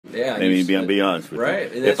Yeah, I mean, I'll be honest with you.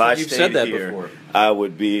 Right, and that's if I you've stayed said that here, before. I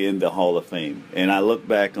would be in the Hall of Fame. And I look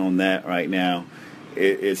back on that right now,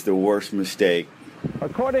 it's the worst mistake.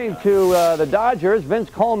 According to the Dodgers, Vince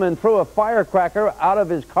Coleman threw a firecracker out of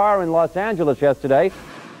his car in Los Angeles yesterday.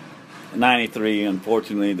 93,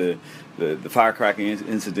 unfortunately, the firecracker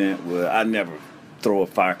incident, well, I never throw a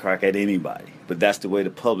firecracker at anybody, but that's the way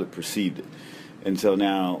the public perceived it. And so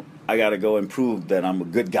now I got to go and prove that I'm a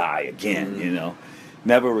good guy again, you know.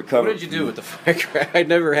 Never recovered. What did you do with the firecracker? I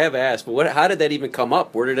never have asked, but how did that even come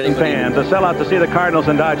up? Where did anybody... Fans, a sellout to see the Cardinals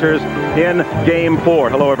and Dodgers in Game 4.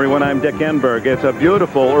 Hello, everyone. I'm Dick Enberg. It's a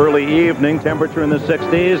beautiful early evening. Temperature in the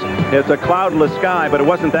 60s. It's a cloudless sky, but it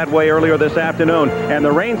wasn't that way earlier this afternoon. And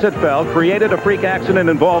the rains that fell created a freak accident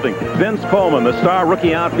involving Vince Coleman, the star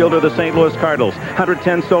rookie outfielder of the St. Louis Cardinals.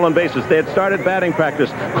 110 stolen bases. They had started batting practice.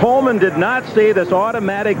 Coleman did not see this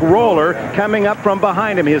automatic roller coming up from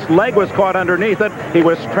behind him. His leg was caught underneath it. He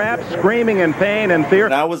was trapped, screaming in pain and fear.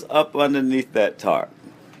 And I was up underneath that tarp.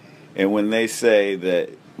 And when they say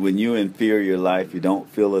that when you in fear of your life, you don't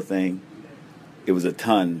feel a thing, it was a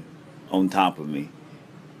ton on top of me.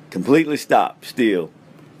 Completely stopped, still.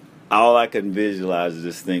 All I could visualize is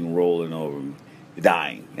this thing rolling over me,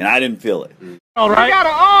 dying. And I didn't feel it. All right. We got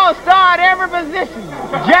an all-star at every position.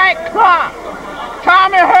 Jack Clark,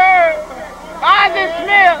 Tommy Hurd, Ozzie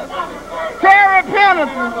Smith, Terry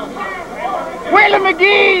Pendleton, Willie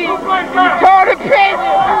McGee, Cody Penny.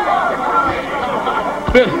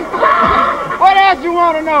 What else you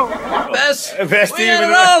want to know? Best we had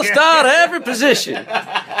an all-star at every position.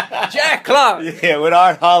 Jack Clark. Yeah, with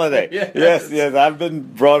Art Holiday. Yes. Yes. I've been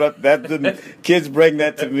brought up. Kids bring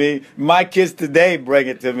that to me. My kids today bring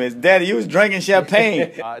it to me. Daddy, you was drinking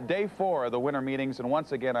champagne. Day 4 of the winter meetings, and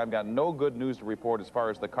once again, I've got no good news to report as far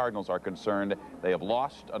as the Cardinals are concerned. They have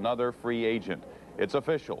lost another free agent. It's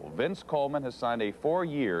official. Vince Coleman has signed a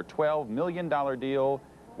 4-year, $12 million deal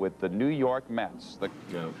with the New York Mets.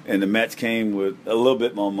 And the Mets came with a little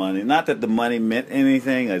bit more money. Not that the money meant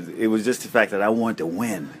anything. It was just the fact that I wanted to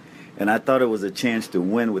win. And I thought it was a chance to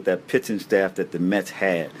win with that pitching staff that the Mets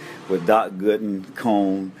had, with Doc Gooden,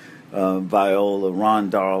 Cone, Viola, Ron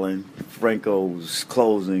Darling, Franco's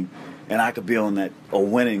closing, and I could be on a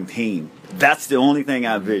winning team. That's the only thing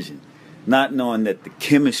I envisioned, not knowing that the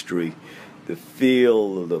chemistry, the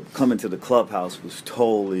feel, the coming to the clubhouse was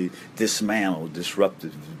totally dismantled,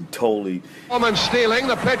 disrupted, totally. Coleman stealing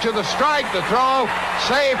the pitch of the strike, the throw,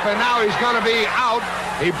 safe, and now he's going to be out.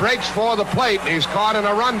 He breaks for the plate. He's caught in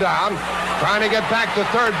a rundown, trying to get back to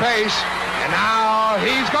third base, and now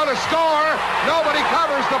he's going to score. Nobody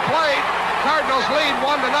covers the plate. Cardinals lead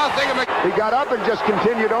 1-0. He got up and just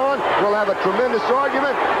continued on. We'll have a tremendous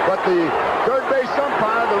argument, but the third base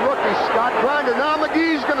umpire, the rookie Scott Grinder, now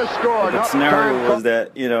McGee's going to score. The scenario was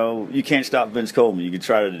that, you know, you can't stop Vince Coleman. You can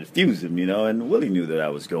try to defuse him, you know, and Willie knew that I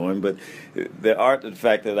was going, but the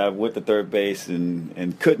fact that I went to third base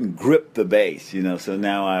and couldn't grip the base, you know, so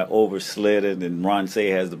now I overslid it, and Ron Say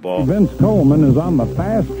has the ball. Vince Coleman is on the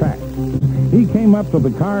fast track. He came up to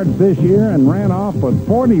the Cards this year and ran off with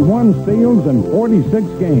 41 steals in 46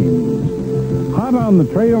 games. Hot on the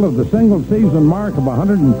trail of the single-season mark of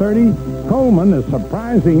 130, Coleman is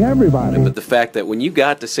surprising everybody. But the fact that when you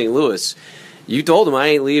got to St. Louis, you told them I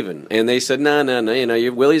ain't leaving, and they said no, you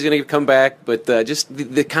know, Willie's going to come back. But just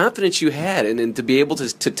the confidence you had, and to be able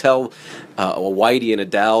to tell a Whitey and a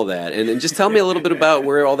Dal that, and just tell me a little bit about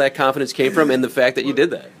where all that confidence came from, and the fact that you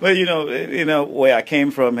did that. Well, you know, where I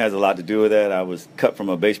came from has a lot to do with that. I was cut from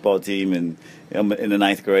a baseball team in the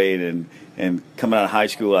 9th grade, and coming out of high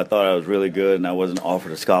school, I thought I was really good, and I wasn't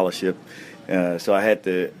offered a scholarship. So I had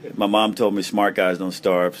to, my mom told me smart guys don't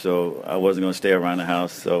starve, so I wasn't going to stay around the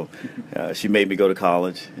house. So she made me go to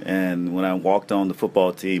college. And when I walked on the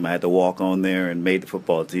football team, I had to walk on there and made the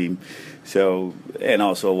football team. So, and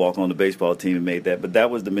also walk on the baseball team and made that. But that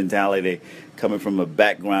was the mentality coming from a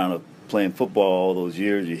background of playing football all those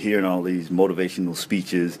years. You're hearing all these motivational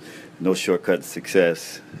speeches, no shortcut to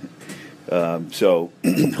success. So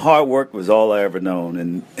hard work was all I ever known.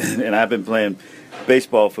 And I've been playing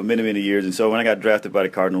baseball for many, many years, and so when I got drafted by the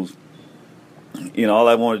Cardinals, you know, all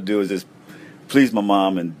I wanted to do was just please my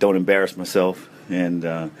mom and don't embarrass myself. And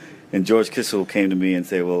George Kissel came to me and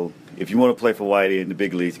said, well, if you want to play for Whitey in the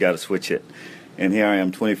big leagues, you got to switch it. And here I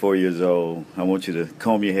am, 24 years old. I want you to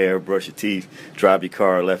comb your hair, brush your teeth, drive your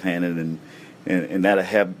car left-handed, and that'll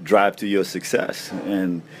help drive to your success.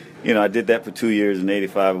 And, you know, I did that for 2 years in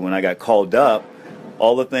 '85, and when I got called up,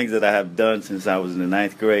 all the things that I have done since I was in the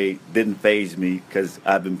 9th grade didn't faze me because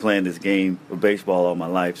I've been playing this game of baseball all my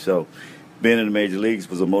life. So being in the major leagues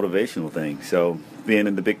was a motivational thing. So being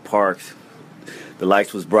in the big parks, The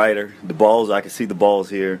lights was brighter. The balls, I could see the balls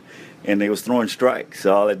here, and they was throwing strikes.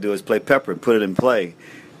 So all I'd do is play pepper and put it in play.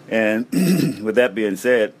 And with that being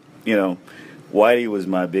said, you know, Whitey was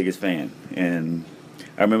my biggest fan. And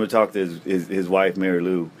I remember talking to his wife, Mary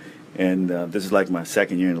Lou, and this is like my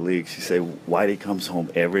second year in the league. She said, Whitey comes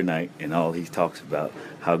home every night, and all he talks about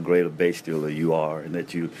how great a base stealer you are, and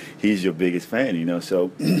that he's your biggest fan, you know. So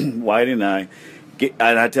Whitey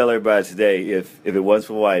and I tell everybody today, if it wasn't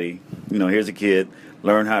for Whitey, you know, here's a kid,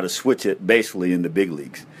 learn how to switch it basically in the big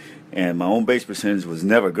leagues. And my own base percentage was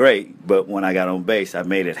never great, but when I got on base, I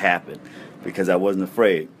made it happen because I wasn't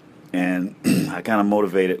afraid. And I kind of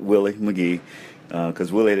motivated Willie McGee,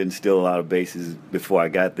 because Willie didn't steal a lot of bases before I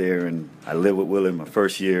got there, and I lived with Willie my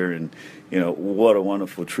first year, and you know what a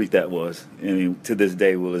wonderful treat that was. I mean, to this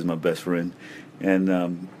day, Willie's my best friend,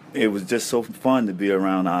 and it was just so fun to be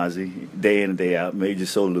around Ozzie day in and day out. Made you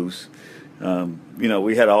so loose. You know,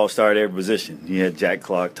 we had an all-star at every position. You had Jack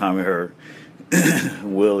Clark, Tommy Herr,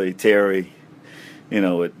 Willie, Terry. You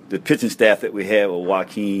know, the pitching staff that we had with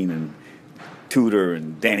Joaquin and Tudor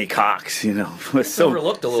and Danny Cox, you know, was so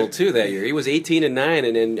overlooked a little too that year. He was 18-9,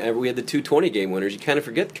 and then we had the 220 game winners. You kind of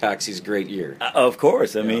forget Coxey's great year. Of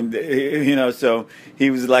course, I mean, you know, so he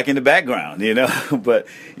was like in the background, you know, but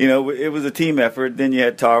you know, it was a team effort. Then you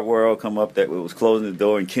had Tarp World come up that was closing the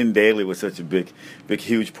door, and Ken Daly was such a big,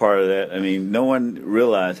 huge part of that. I mean, no one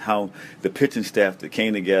realized how the pitching staff that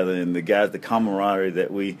came together and the guys, the camaraderie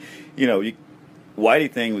that we, you know, Whitey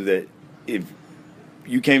thing was that if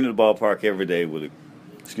you came to the ballpark every day with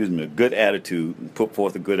a good attitude and put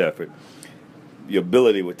forth a good effort, your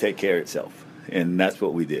ability would take care of itself, and that's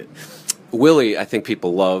what we did. Willie, I think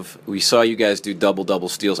people love. We saw you guys do double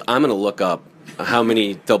steals. I'm going to look up how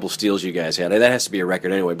many double steals you guys had. That has to be a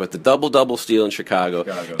record anyway, but the double steal in Chicago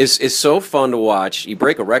is so fun to watch. You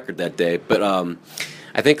break a record that day, but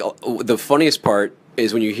I think the funniest part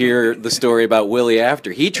is when you hear the story about Willie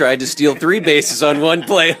after. He tried to steal 3 bases on one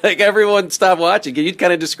play. Like, everyone stopped watching. Can you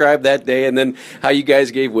kind of describe that day and then how you guys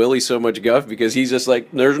gave Willie so much guff because he's just like,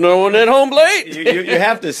 there's no one at home plate? You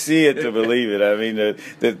have to see it to believe it. I mean,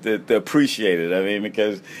 to appreciate it. I mean,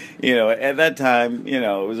 because, you know, at that time, you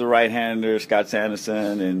know, it was a right-hander, Scott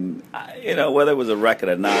Sanderson, and, you know, whether it was a record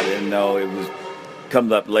or not, I didn't know. It was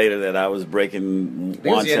comes up later that I was breaking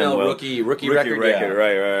one rookie record. Yeah.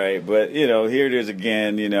 Right. But you know, here it is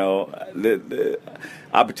again. You know, the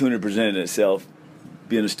opportunity presented itself.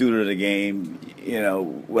 Being a student of the game, you know,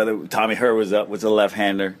 whether Tommy Herr was up, was a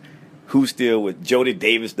left-hander, who still with Jody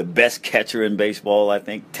Davis, the best catcher in baseball, I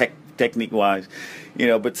think, technique-wise. You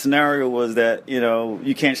know, but the scenario was that, you know,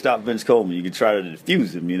 you can't stop Vince Coleman. You can try to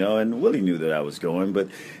defuse him, you know, and Willie knew that I was going. But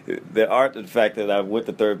the fact that I went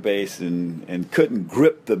to third base and couldn't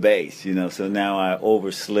grip the base, you know, so now I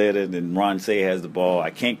overslid it, and Ron Say has the ball.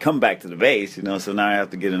 I can't come back to the base, you know, so now I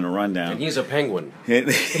have to get in a rundown. And he's a penguin.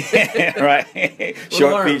 Right.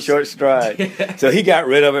 Short feet, short stride. So he got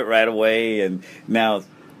rid of it right away, and now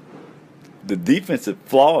the defensive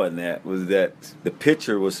flaw in that was that the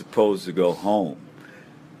pitcher was supposed to go home.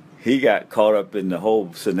 He got caught up in the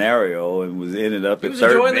whole scenario and ended up at third base. He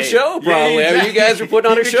was enjoying the show, probably. Yeah, exactly. You guys were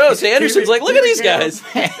putting on a show. Sanderson's like, look at these guys.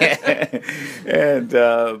 And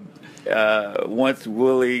once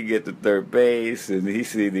Willie get to third base and he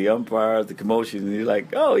see the umpires, the commotion, and he's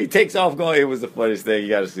like, oh, he takes off going. It was the funniest thing. You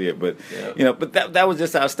got to see it. But, you know, but that was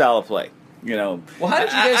just our style of play. You know. Well, how did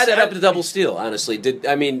you guys set up the double steal, honestly?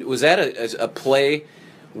 Was that a play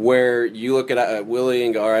where you look at Willie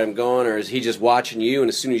and go, all right, I'm going, or is he just watching you, and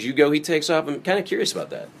as soon as you go, he takes off? I'm kind of curious about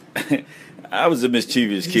that. I was a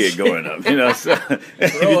mischievous kid growing up, you know. So.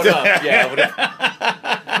 Growing up,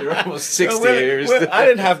 yeah. You're almost 60 years. I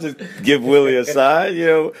didn't have to give Willie a side, you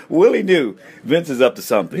know. Willie knew Vince is up to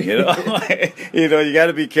something, you know. You know, you got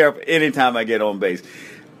to be careful anytime I get on base.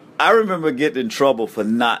 I remember getting in trouble for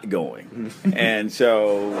not going. And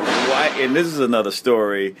so, and this is another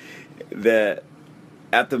story that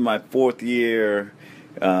after my 4th year,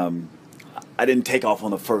 I didn't take off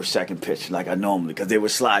on the first, second pitch like I normally, because they were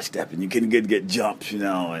slide stepping. You couldn't get jumps, you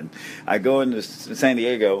know. And I go into San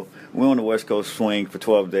Diego. We're on the West Coast swing for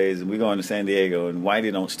 12 days, and we go into San Diego, and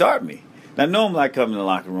Whitey don't start me. Now, normally I come in the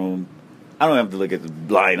locker room. I don't have to look at the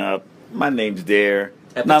lineup. My name's there.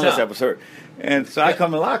 Not unless I was hurt. And so I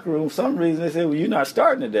come in the locker room. For some reason, they say, well, you're not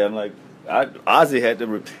starting today. I'm like, Ozzie had to,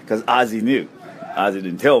 because Ozzie knew. Ozzie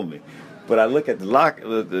didn't tell me. But I look at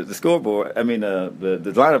the scoreboard, I mean, the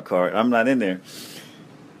lineup card. I'm not in there.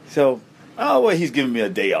 So, well, he's giving me a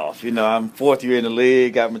day off. You know, I'm 4th year in the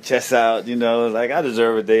league, got my chest out, you know, like I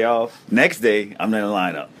deserve a day off. Next day, I'm in the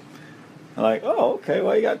lineup. I'm like, oh, okay,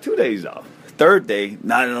 well, you got 2 days off. 3rd day,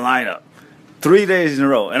 not in the lineup. 3 days in a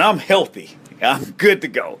row, and I'm healthy. I'm good to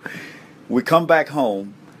go. We come back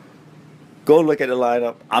home, go look at the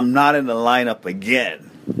lineup. I'm not in the lineup again.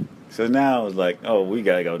 So now I was like, oh, we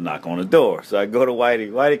got to go knock on the door. So I go to Whitey.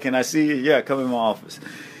 Whitey, can I see you? Yeah, come in my office.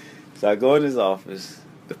 So I go in his office.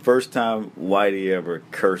 The first time Whitey ever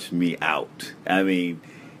cursed me out. I mean,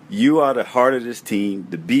 you are the heart of this team.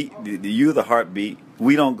 You're the heartbeat.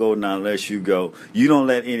 We don't go now unless you go. You don't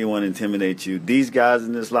let anyone intimidate you. These guys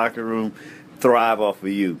in this locker room thrive off of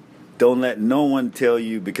you. Don't let no one tell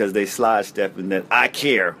you because they slide stepping that I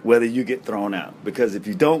care whether you get thrown out. Because if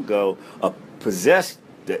you don't go, possessed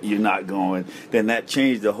that you're not going, then that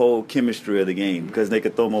changed the whole chemistry of the game because they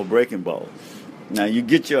could throw more breaking balls. Now you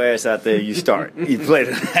get your ass out there, you start, you play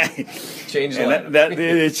tonight. Change the lineup.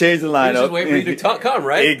 It changed the lineup. Just wait for you to come,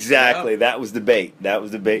 right? Exactly. Yeah. That was debate.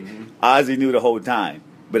 Mm-hmm. Ozzie knew the whole time,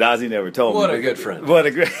 but Ozzie never told me. What a good friend. What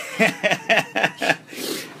a great.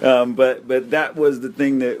 But that was the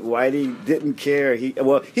thing that Whitey didn't care. He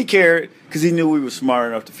cared because he knew we were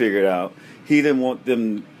smart enough to figure it out. He didn't want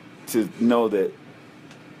them to know that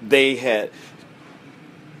they had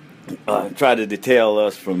tried to detail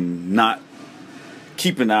us from not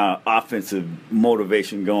keeping our offensive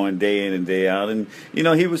motivation going day in and day out. And, you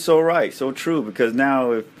know, he was so right, so true, because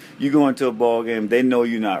now if you go into a ball game, they know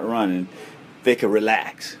you're not running, they can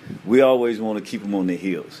relax. We always want to keep them on their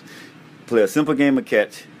heels. Play a simple game of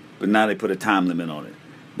catch, but now they put a time limit on it.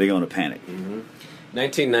 They're going to panic. Mm-hmm.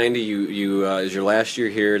 1990, you is your last year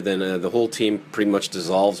here. Then the whole team pretty much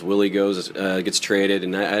dissolves. Willie goes, gets traded,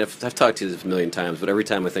 and I've talked to you this a million times, but every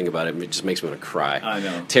time I think about it, it just makes me want to cry. I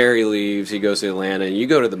know. Terry leaves. He goes to Atlanta, and you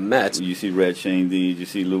go to the Mets. You see Red Shane Dees, you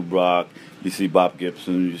see Lou Brock, you see Bob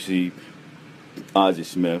Gibson, you see Ozzie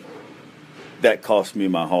Smith. That cost me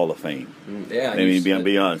my Hall of Fame. Yeah, I mean,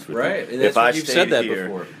 be honest with you. Right, and if I you've stayed said that here,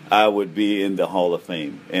 before. I would be in the Hall of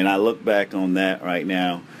Fame. And I look back on that right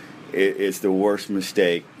now. It's the worst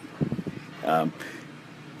mistake.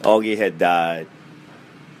 Augie had died.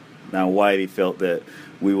 Now Whitey felt that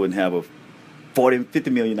we wouldn't have a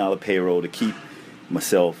 $50 million payroll to keep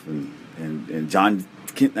myself and John.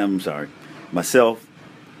 Myself,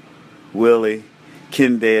 Willie,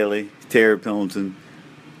 Ken Daly, Terry Pendleton.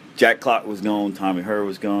 Jack Clark was gone. Tommy Hurd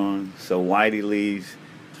was gone. So Whitey leaves.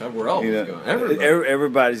 Everywhere else was gone.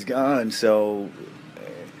 Everybody's gone. So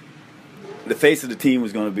the face of the team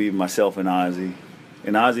was going to be myself and Ozzie.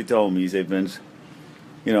 And Ozzie told me, he said, Vince,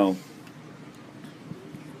 you know,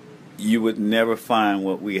 you would never find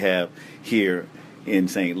what we have here in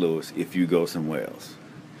St. Louis if you go somewhere else.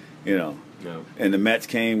 You know. No. And the Mets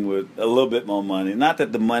came with a little bit more money. Not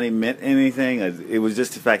that the money meant anything. It was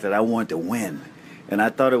just the fact that I wanted to win. And I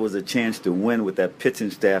thought it was a chance to win with that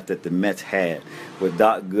pitching staff that the Mets had, with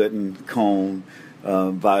Doc Gooden, Cone,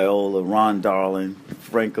 Viola, Ron Darling,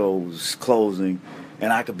 Franco's closing,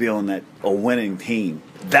 and I could be on a winning team.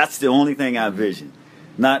 That's the only thing I envisioned.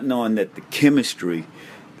 Not knowing that the chemistry,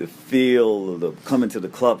 the feel, the coming to the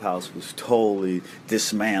clubhouse was totally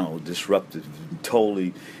dismantled, disrupted,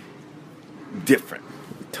 totally different.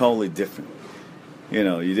 Totally different. You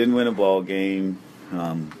know, you didn't win a ball game.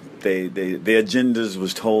 Their agendas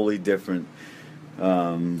was totally different.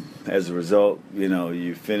 As a result, you know,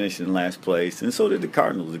 you finished in last place, and so did the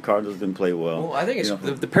Cardinals. The Cardinals didn't play well. Well, I think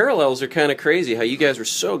the parallels are kind of crazy. How you guys were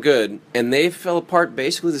so good, and they fell apart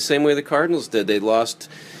basically the same way the Cardinals did. They lost.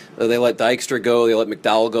 They let Dykstra go. They let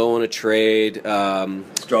McDowell go on a trade.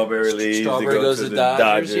 Strawberry leaves. Strawberry goes to the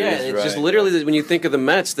Dodgers. Yeah, it's right. Just literally when you think of the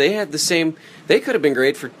Mets, they had the same. They could have been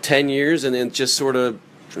great for 10 years, and then just sort of,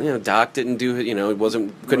 you know, Doc didn't do it. You know, it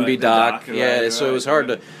couldn't be Doc. Yeah, so it was hard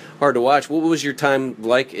to watch. What was your time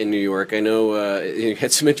like in New York? I know you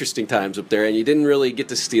had some interesting times up there, and you didn't really get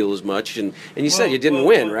to steal as much. And you said you didn't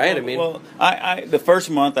win, right? I the first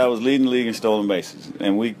month I was leading the league in stolen bases,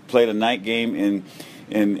 and we played a night game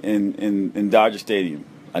in Dodger Stadium,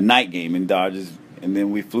 a night game in Dodgers, and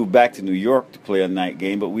then we flew back to New York to play a night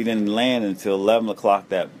game, but we didn't land until 11 o'clock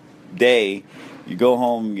that day. You go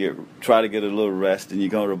home, try to get a little rest, and you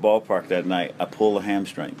go to the ballpark that night. I pulled a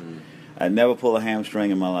hamstring. I never pulled a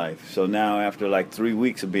hamstring in my life. So now after like 3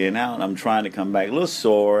 weeks of being out, I'm trying to come back a little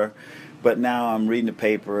sore. But now I'm reading the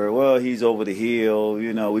paper. Well, he's over the hill.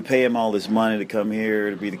 You know, we pay him all this money to come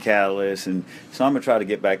here to be the catalyst. And so I'm going to try to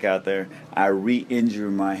get back out there. I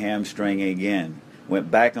re-injured my hamstring again.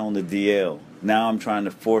 Went back on the DL. Now I'm trying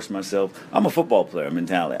to force myself. I'm a football player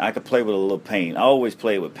mentality. I could play with a little pain. I always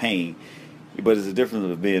play with pain. But it's a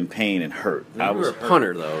difference of being pain and hurt. You were a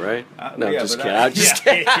punter, though, right? No, I'm just kidding. I'm just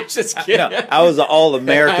kidding. I'm just kidding. No, I was an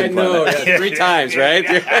All-American punter. I know, 3 times, right?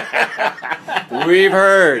 We've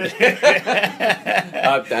heard.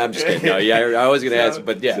 I'm just kidding. No, yeah, I was going to ask,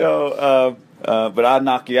 but yeah. So But I'll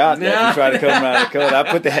knock you out if you try to come around the code. I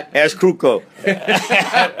put the Ash Kruko.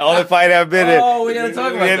 Only fight I've been in. Oh, we got to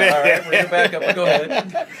talk about that. All right, bring it back up. Go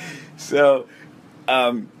ahead. So,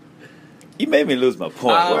 you made me lose my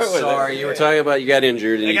point. I'm sorry. You were talking about you got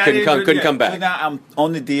injured and you couldn't come back. So now I'm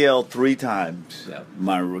on the DL 3 times. Yeah.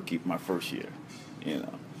 My first year. You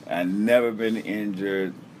know, I'd never been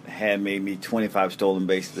injured. Had made me 25 stolen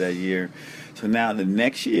bases that year. So now the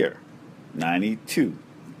next year, 92,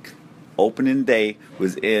 opening day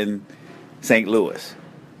was in St. Louis.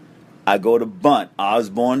 I go to bunt,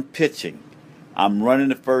 Osborne pitching. I'm running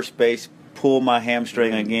to first base, pull my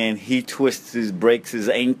hamstring again. He breaks his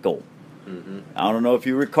ankle. I don't know if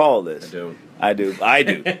you recall this. I do.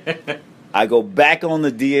 I go back on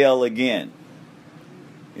the DL again.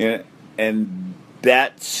 Yeah, and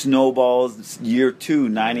that snowballs year 2,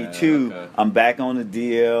 92. Yeah, okay. I'm back on the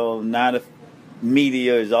DL. Now the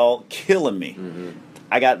media is all killing me.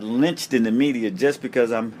 I got lynched in the media just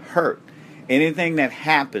because I'm hurt. Anything that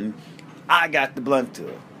happened, I got the blunt to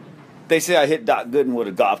it. They say I hit Doc Gooden with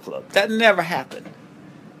a golf club. That never happened.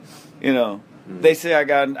 You know, they say I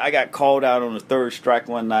got called out on the 3rd strike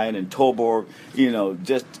one night, and Torborg, you know,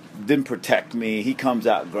 just didn't protect me. He comes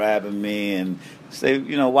out grabbing me and say,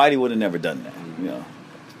 you know, Whitey would have never done that. You know,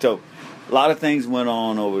 so a lot of things went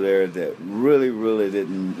on over there that really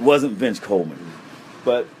wasn't Vince Coleman,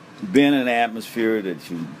 but being in an atmosphere that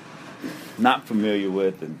you're not familiar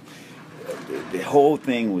with, and the whole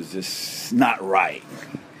thing was just not right.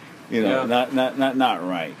 You know, not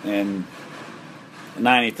right. And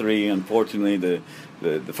 93, unfortunately,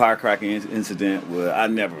 the firecracker incident, where I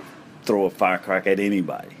never throw a firecracker at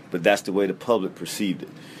anybody, but that's the way the public perceived it.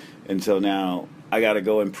 And so now I got to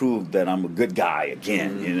go and prove that I'm a good guy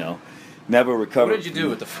again, you know. Never recovered. What did you do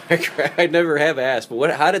with the firecracker? I never have asked,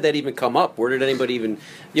 but how did that even come up? Where did anybody even,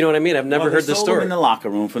 you know what I mean? I've never heard the sold story. them in the locker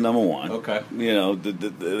room for number one. Okay. You know,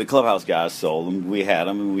 the clubhouse guys sold them. We had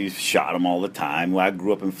them, and we shot them all the time. When I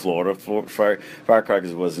grew up in Florida,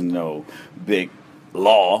 firecrackers wasn't no big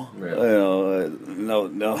law. Really? You know,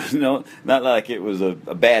 no, not like it was a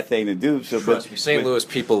bad thing to do. So, Trust me, St. Louis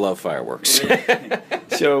people love fireworks.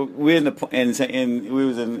 So we we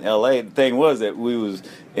was in L.A. The thing was that we was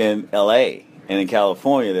in L.A. and in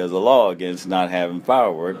California, there's a law against not having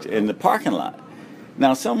fireworks in the parking lot.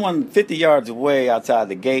 Now, someone 50 yards away outside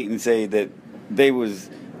the gate and say that they was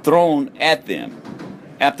thrown at them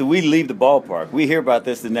after we leave the ballpark. We hear about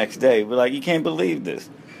this the next day. We're like, you can't believe this.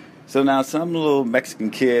 So now some little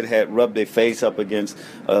Mexican kid had rubbed their face up against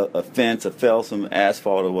a fence or fell some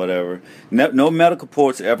asphalt or whatever. No medical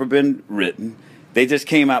reports ever been written. They just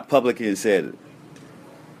came out publicly and said it.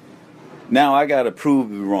 Now I got to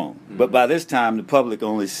prove it wrong. But by this time, the public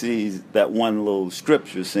only sees that one little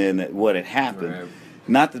scripture saying that what had happened,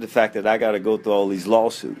 not the fact that I got to go through all these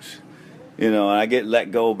lawsuits. You know, and I get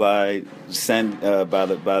let go by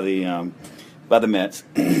the Mets.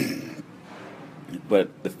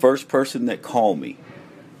 But the first person that called me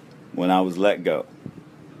when I was let go,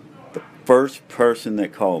 the first person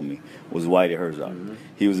that called me was Whitey Herzog.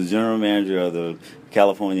 He was the general manager of the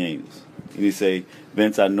California Angels. And he'd say,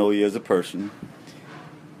 Vince, I know you as a person.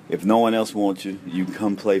 If no one else wants you, you can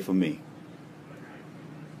come play for me.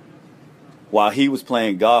 While he was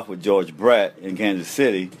playing golf with George Brett in Kansas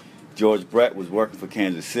City, George Brett was working for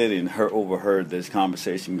Kansas City and overheard this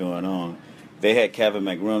conversation going on. They had Kevin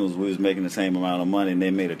McReynolds. We was making the same amount of money, and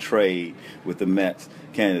they made a trade with the Mets,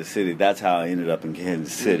 Kansas City. That's how I ended up in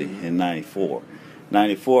Kansas City in 94.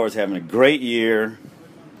 94 was having a great year.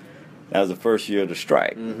 That was the first year of the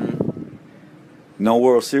strike. No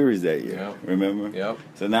World Series that year, remember? Yep.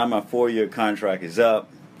 So now my 4-year contract is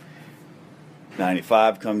up.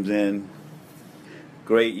 95 comes in.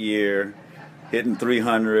 Great year. Hitting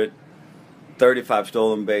 300. 35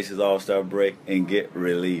 stolen bases, all-star break, and get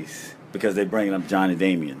released. Because they're bringing up Johnny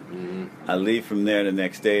Damien. I leave from there the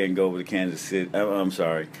next day and go over to Kansas City. I'm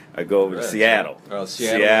sorry. I go over to Seattle. Oh,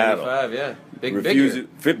 Seattle. 95, yeah.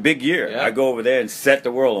 Big year. Yeah. I go over there and set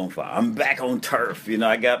the world on fire. I'm back on turf. You know,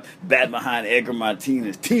 I got bat behind Edgar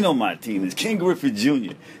Martinez, Tino Martinez, King Griffey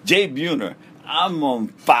Jr., Jay Buhner. I'm on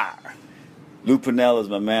fire. Lou Piniella is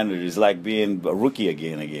my manager. It's like being a rookie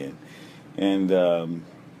again. And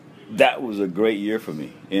that was a great year for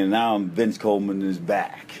me. And now Vince Coleman is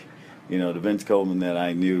back. You know, the Vince Coleman that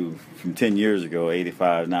I knew from 10 years ago,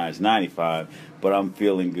 85, now it's 95, but I'm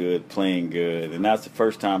feeling good, playing good. And that's the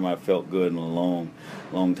first time I felt good in a long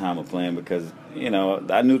time of playing because, you know,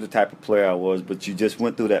 I knew the type of player I was, but you just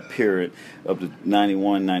went through that period of the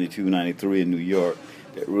 91, 92, 93 in New York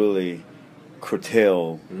that really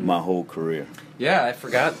curtail my whole career. Yeah, I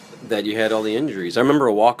forgot that you had all the injuries. I remember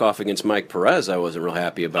a walk-off against Mike Perez I wasn't real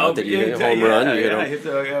happy about. That you hit a home run. You hit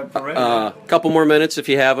a couple more minutes if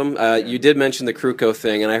you have them. You did mention the Kruko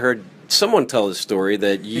thing, and I heard someone tell the story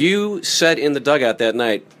that you said in the dugout that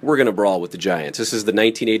night, "We're going to brawl with the Giants." This is the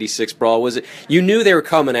 1986 brawl. Was it? You knew they were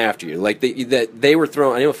coming after you, like that they were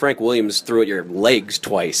throwing. I know Frank Williams threw at your legs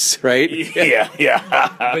twice, right? Yeah.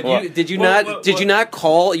 But did you not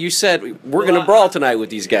call? You said we're going to brawl tonight with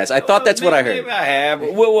these guys. I thought that's what I heard. Maybe I have.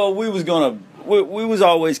 Well, we was gonna. We was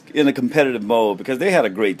always in a competitive mode because they had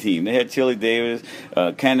a great team. They had Chili Davis,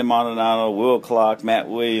 Candy Maldonado, Will Clark, Matt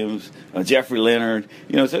Williams, Jeffrey Leonard.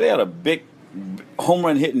 So they had a big home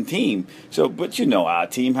run hitting team. So, but our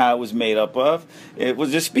team, how it was made up of, it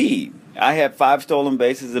was just speed. I had 5 stolen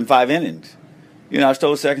bases in 5 innings. I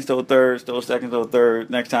stole second, stole third, stole second, stole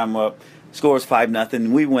third. Next time up, scores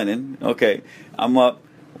 5-0. We winning. Okay, I'm up.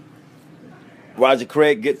 Roger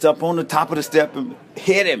Craig gets up on the top of the step and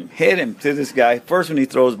hit him to this guy. First when he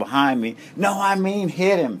throws behind me. No, I mean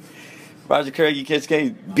hit him. Roger Craig, you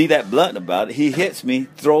can't be that blunt about it. He hits me,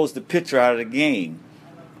 throws the pitcher out of the game.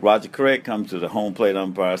 Roger Craig comes to the home plate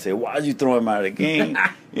umpire and says, "Why'd you throw him out of the game?"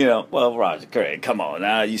 Well, Roger Craig, come on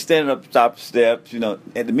now. You standing up top the steps. In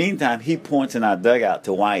the meantime, he points in our dugout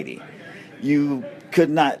to Whitey. You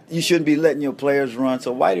shouldn't be letting your players run.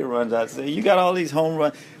 So Whitey runs out and says, "You got all these home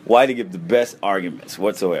runs." Whitey gives the best arguments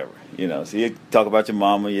whatsoever. So you talk about your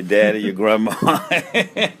mama, your daddy, your grandma.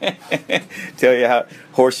 Tell you how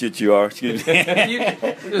horseshit you are. Excuse me.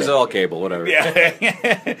 It was all cable, whatever.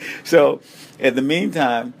 Yeah. So, in the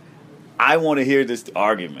meantime, I want to hear this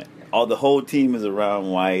argument. The whole team is around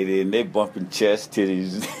Whitey, and they're bumping chest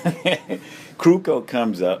titties. Kruko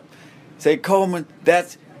comes up, say, "Coleman,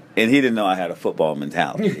 that's..." And he didn't know I had a football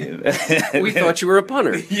mentality. We thought you were a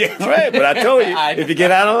punter. Yeah, right. But I told you, if you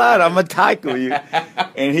get out of line, I'm going to tackle you.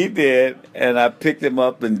 And he did. And I picked him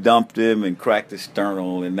up and dumped him and cracked his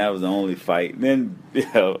sternum. And that was the only fight. And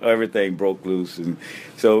then, everything broke loose. And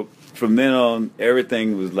so from then on,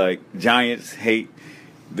 everything was like Giants hate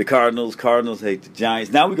the Cardinals. Cardinals hate the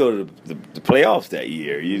Giants. Now we go to the playoffs that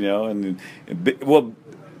year, And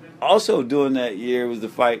also during that year was the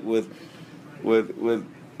fight with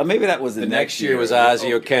maybe that was the next year. Was Ozzie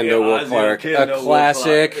Oquendo, Will Clark. A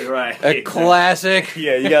classic. Right. A classic.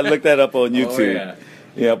 Yeah, you got to look that up on YouTube.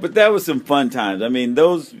 Yeah, but that was some fun times. I mean,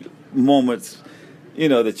 those moments,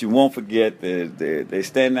 that you won't forget, they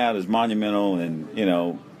stand out as monumental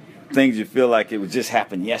and, things you feel like it would just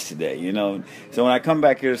happen yesterday, So when I come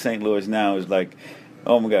back here to St. Louis now, it's like,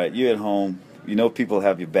 oh, my God, you're at home. People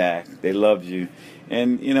have your back. They love you.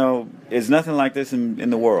 And, it's nothing like this in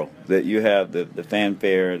the world, that you have the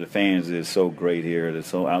fanfare, the fans is so great here, they're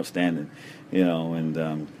so outstanding, and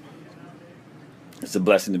it's a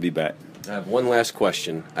blessing to be back. I have one last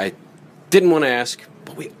question. I didn't want to ask,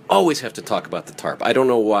 but we always have to talk about the tarp. I don't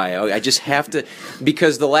know why. I just have to,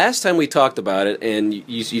 because the last time we talked about it, and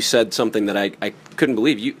you said something that I couldn't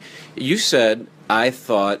believe. You said, "I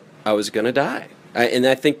thought I was going to die." And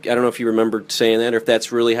I don't know if you remember saying that or if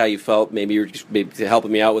that's really how you felt. Maybe you're just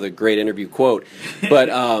helping me out with a great interview quote. But,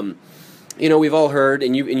 we've all heard,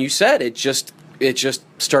 and you said it just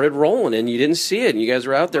started rolling, and you didn't see it, and you guys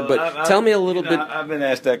were out there. But tell me a little bit. I've been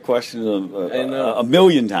asked that question a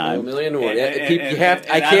million times. A million and one.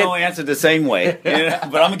 I don't answer the same way. But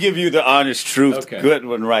I'm going to give you the honest truth. Okay. Good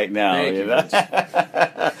one right now. Thank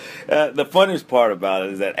you. The funniest part about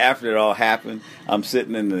it is that after it all happened, I'm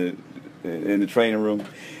sitting in the training room,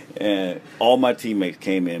 and all my teammates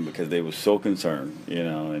came in because they were so concerned,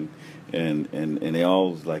 and they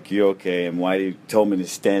all was like, "You okay?" And Whitey told me to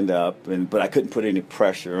stand up, but I couldn't put any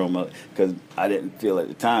pressure on because I didn't feel at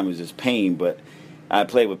the time it was just pain, but I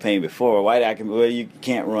played with pain before. Whitey, you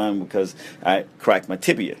can't run because I cracked my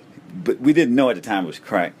tibia, but we didn't know at the time it was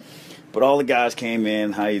cracked. But all the guys came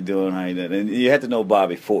in, "How you doing? How you doing?" And you had to know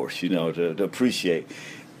Bobby Force, to appreciate.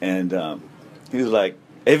 And he was like,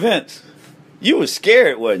 "Hey Vince, you were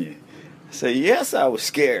scared, wasn't you?" I said, "Yes, I was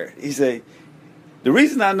scared." He said, "The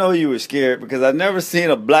reason I know you were scared because I've never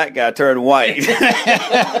seen a black guy turn white."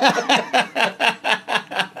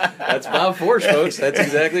 That's Bob Force, folks. That's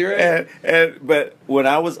exactly right. But when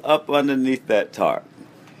I was up underneath that tarp,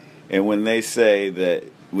 and when they say that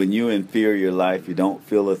when you in fear of your life, you don't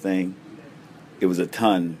feel a thing, it was a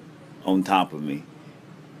ton on top of me.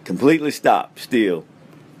 Completely stopped, still.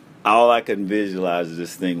 All I could visualize is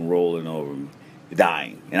this thing rolling over me,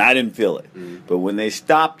 dying, and I didn't feel it. But when they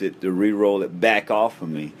stopped it to re-roll it back off of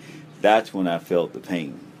me, that's when I felt the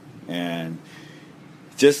pain. And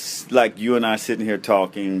just like you and I sitting here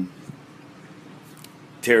talking,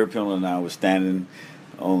 Terry Pendleton and I were standing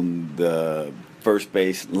the first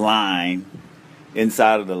base line,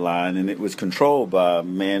 inside of the line, and it was controlled by a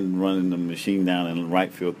man running the machine down in the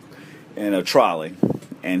right field in a trolley,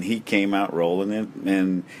 and he came out rolling it,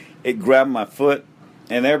 and it grabbed my foot,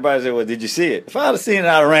 and everybody said, well, did you see it? If I'd have seen it,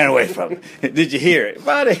 I'd have ran away from it. Did you hear it? If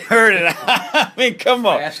I'd have heard it, I mean, come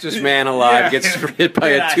on. Fastest man alive gets hit by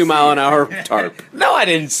a 2-mile-an-hour tarp. No, I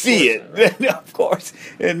didn't see it. Of course,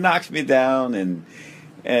 it knocks me down, and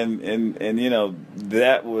you know,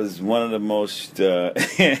 that was one of the most,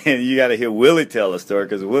 and you got to hear Willie tell the story,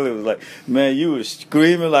 because Willie was like, man, you were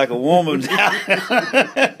screaming like a woman.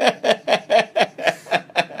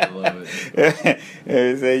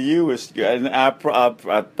 And he said, you were, and I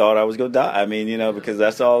thought I was going to die. I mean, you know, because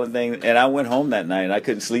that's all the thing. And I went home that night, and I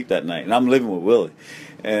couldn't sleep that night. And I'm living with Willie.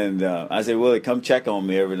 And I said, Willie, come check on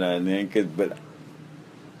me every now and then. But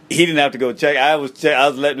he didn't have to go check. I was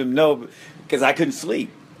letting him know because I couldn't sleep.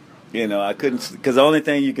 You know, I couldn't, because the only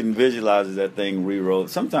thing you can visualize is that thing re-rolled.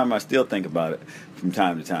 Sometimes I still think about it from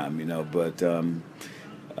time to time, you know. But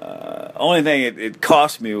only thing it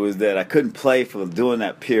cost me was that I couldn't play for during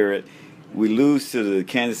that period. We lose to the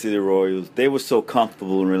Kansas City Royals. They were so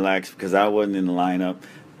comfortable and relaxed because I wasn't in the lineup.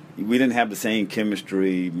 We didn't have the same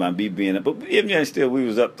chemistry by me being up. But yeah, still, we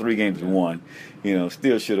was up 3-1. You know,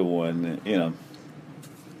 still should have won. You know,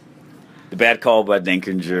 the bad call by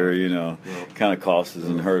Dinkinger, you know, kind of cost us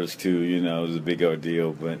and hurt us too. You know, it was a big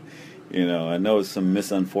ordeal. But, you know, I know some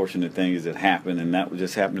unfortunate things that happened, and that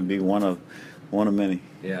just happened to be one of many.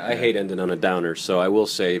 Yeah, I hate ending on a downer, so I will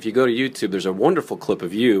say, if you go to YouTube, there's a wonderful clip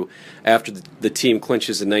of you after the team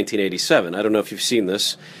clinches in 1987. I don't know if you've seen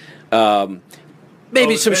this.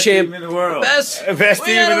 Maybe some team in the world. Best team we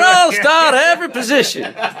had in an the world. all-star at every position.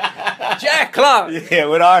 Jack Clark. Yeah,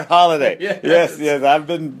 with Art Holiday. Yes. Yes, I've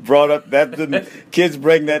been brought up. Kids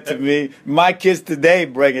bring that to me. My kids today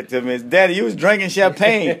bring it to me. Daddy, you was drinking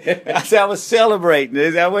champagne. I said I was celebrating.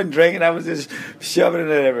 I wasn't drinking. I was just shoving it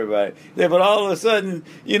at everybody. Yeah, but all of a sudden,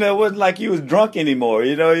 you know, it wasn't like you was drunk anymore.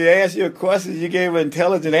 You know, you asked you a question, you gave an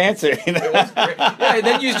intelligent answer. You know? Yeah, and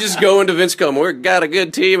then you just go into Vince Coleman. We've got a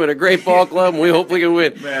good team and a great ball club, and we hope we can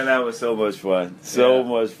win. Man, that was so much fun. So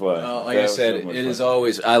much fun. Like I said, it is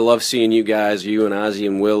always, I love seeing you guys, you and Ozzie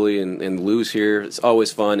and Willie and Lou's here. It's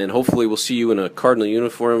always fun, and hopefully we'll see you in a Cardinal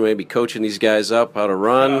uniform, maybe coaching these guys up how to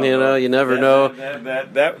run. You know, you never know.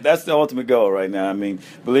 That's the ultimate goal right now. I mean,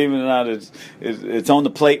 believe it or not, it's on the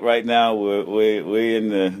plate right now. We're in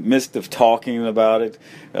the midst of talking about it.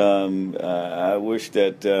 I wish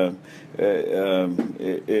that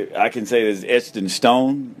I can say it's etched in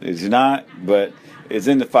stone. It's not, but it's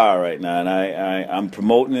in the fire right now, and I'm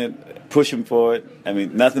promoting it, pushing for it. I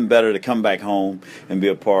mean, nothing better to come back home and be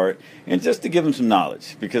a part, and just to give them some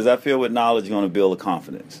knowledge, because I feel with knowledge you're going to build a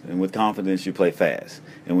confidence, and with confidence you play fast,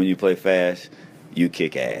 and when you play fast, you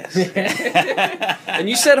kick ass. And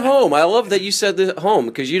you said home. I love that you said the home,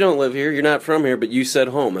 because you don't live here, you're not from here, but you said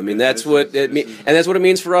home. I mean, that's what it means, and that's what it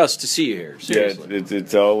means for us to see you here. Seriously. Yeah,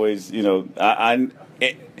 it's always, you know,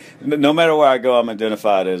 no matter where I go, I'm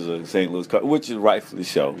identified as a St. Louis Cardinal, which is rightfully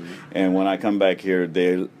so. And when I come back here,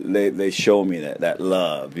 they show me that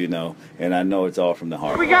love, you know, and I know it's all from the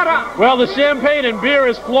heart. Well, the champagne and beer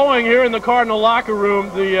is flowing here in the Cardinal locker room.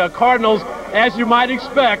 The Cardinals, as you might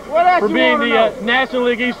expect, for being the National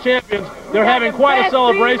League East champions, they're having quite a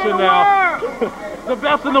celebration now. The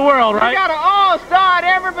best in the world, right? We got an all-star at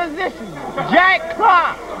every position. Jack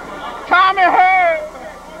Clark, Tommy Hurd,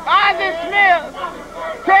 Ozzie Smith,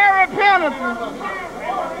 Terry Pendleton,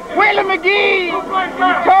 Willie McGee,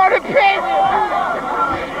 Tony Pickett.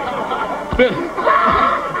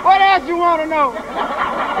 What else you want to know?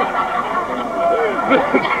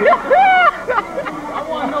 I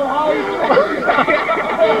want to know how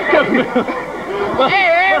Hey,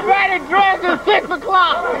 everybody dressed at 6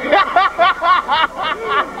 o'clock.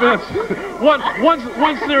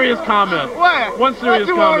 One serious comment. What? One serious comment. What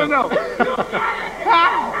you want to know?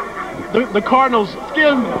 The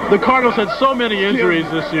Cardinals had so many injuries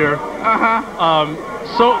this year.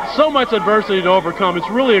 So much adversity to overcome. It's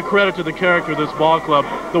really a credit to the character of this ball club,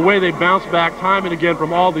 the way they bounce back time and again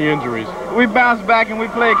from all the injuries. We bounce back and we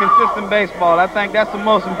play consistent baseball. I think that's the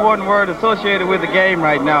most important word associated with the game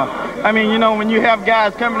right now. I mean, you know, when you have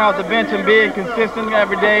guys coming off the bench and being consistent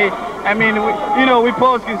every day, I mean, we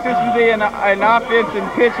post consistency in offense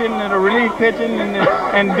and pitching and relief pitching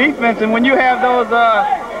and defense. And when you have those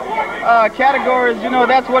categories, you know,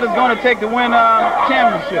 that's what it's going to take to win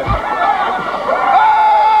championships.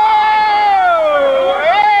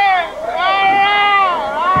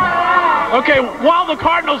 Okay, while the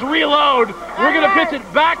Cardinals reload, we're going to pitch it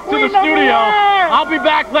back to the studio. I'll be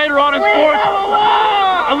back later on in sports.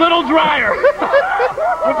 a little drier.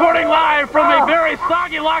 Reporting live from a very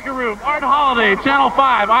soggy locker room. Art Holiday, Channel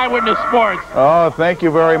 5, Eyewitness Sports. Oh, thank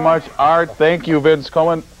you very much, Art. Thank you, Vince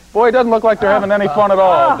Coleman. Boy, it doesn't look like they're having any fun at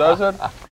all, does it?